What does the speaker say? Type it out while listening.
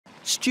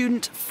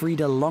Student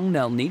Frida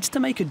Longnell needs to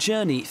make a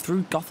journey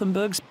through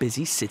Gothenburg's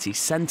busy city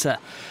centre.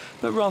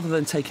 But rather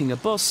than taking a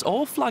bus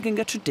or flagging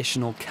a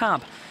traditional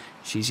cab,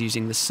 she's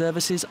using the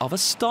services of a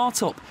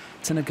start-up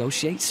to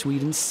negotiate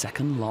Sweden's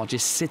second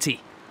largest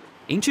city.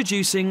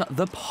 Introducing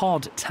the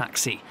Pod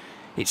Taxi.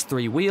 It's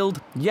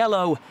three-wheeled,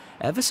 yellow,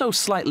 ever so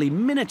slightly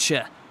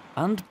miniature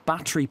and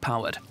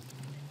battery-powered.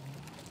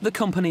 The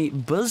company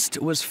Buzzed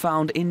was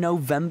found in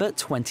November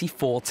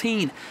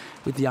 2014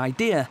 with the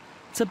idea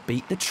to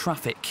beat the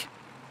traffic.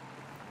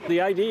 The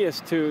idea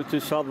is to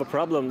solve a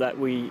problem that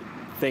we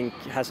think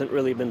hasn't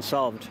really been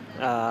solved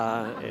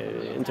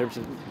in terms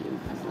of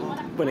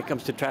when it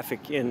comes to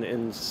traffic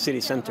in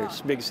city centers,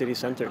 big city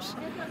centers.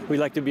 We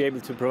like to be able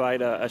to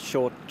provide a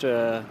short,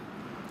 a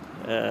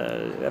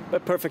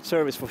perfect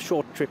service for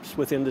short trips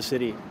within the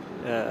city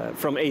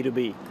from A to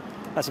B,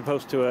 as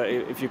opposed to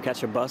if you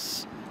catch a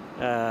bus,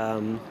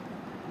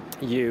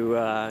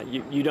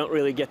 you don't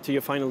really get to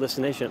your final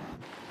destination.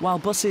 While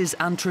buses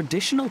and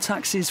traditional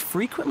taxis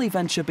frequently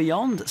venture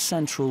beyond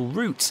central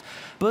routes,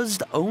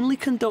 Buzzed only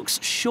conducts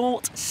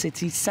short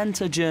city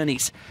centre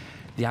journeys.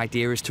 The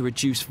idea is to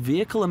reduce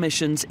vehicle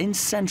emissions in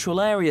central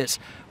areas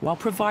while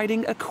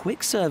providing a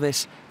quick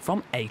service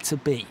from A to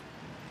B.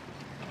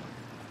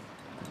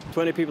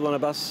 20 people on a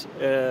bus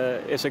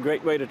is a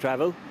great way to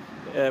travel,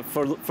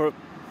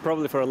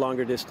 probably for a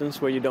longer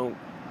distance where you don't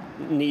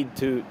need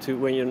to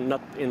when you're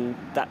not in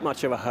that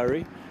much of a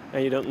hurry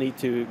and you don't need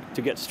to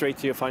get straight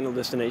to your final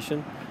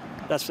destination.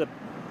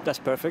 That's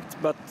perfect.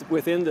 But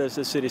within the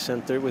city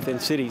center, within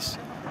cities,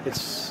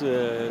 it's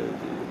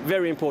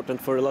very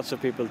important for lots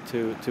of people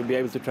to be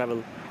able to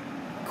travel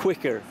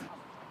quicker.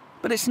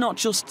 But it's not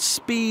just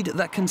speed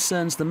that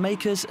concerns the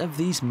makers of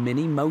these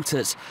mini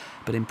motors,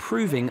 but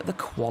improving the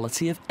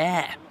quality of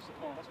air.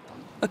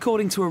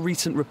 According to a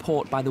recent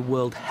report by the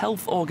World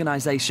Health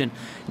Organization,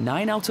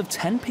 9 out of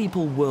 10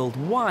 people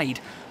worldwide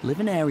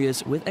live in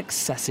areas with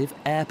excessive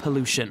air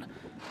pollution,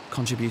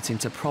 contributing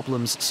to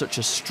problems such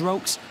as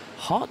strokes,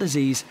 heart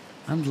disease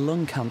and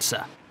lung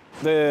cancer.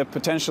 The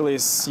potential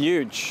is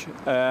huge.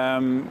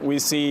 We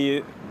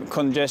see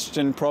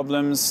congestion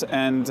problems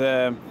and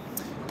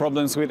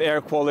problems with air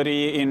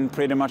quality in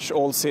pretty much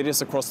all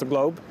cities across the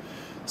globe.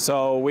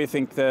 So we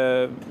think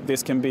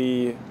this can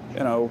be,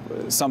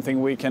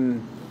 something we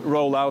can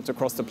roll out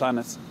across the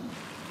planet.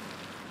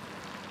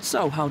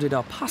 So how did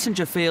our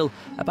passenger feel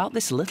about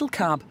this little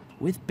cab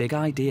with big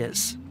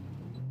ideas?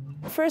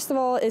 First of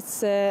all,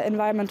 it's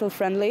environmental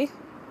friendly,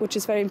 which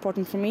is very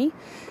important for me.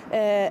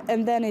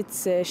 And then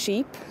it's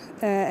cheap,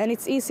 and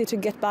it's easy to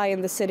get by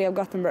in the city of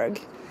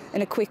Gothenburg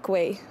in a quick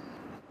way.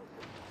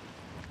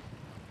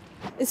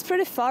 It's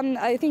pretty fun.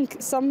 I think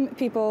some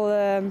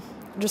people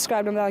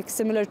describe them like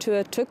similar to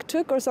a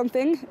tuk-tuk or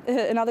something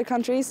in other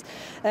countries.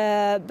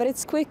 But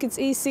it's quick, it's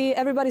easy,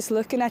 everybody's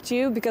looking at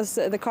you because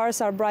the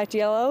cars are bright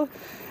yellow.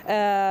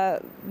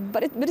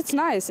 But it's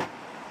nice.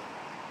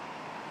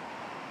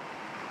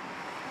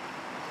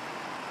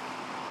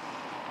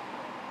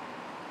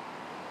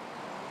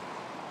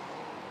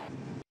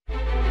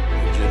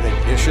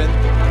 Ignition.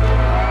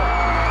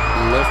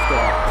 Lift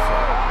off.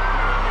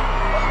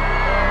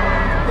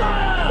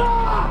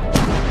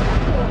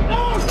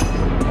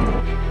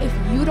 If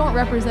you don't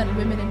represent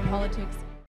women in politics,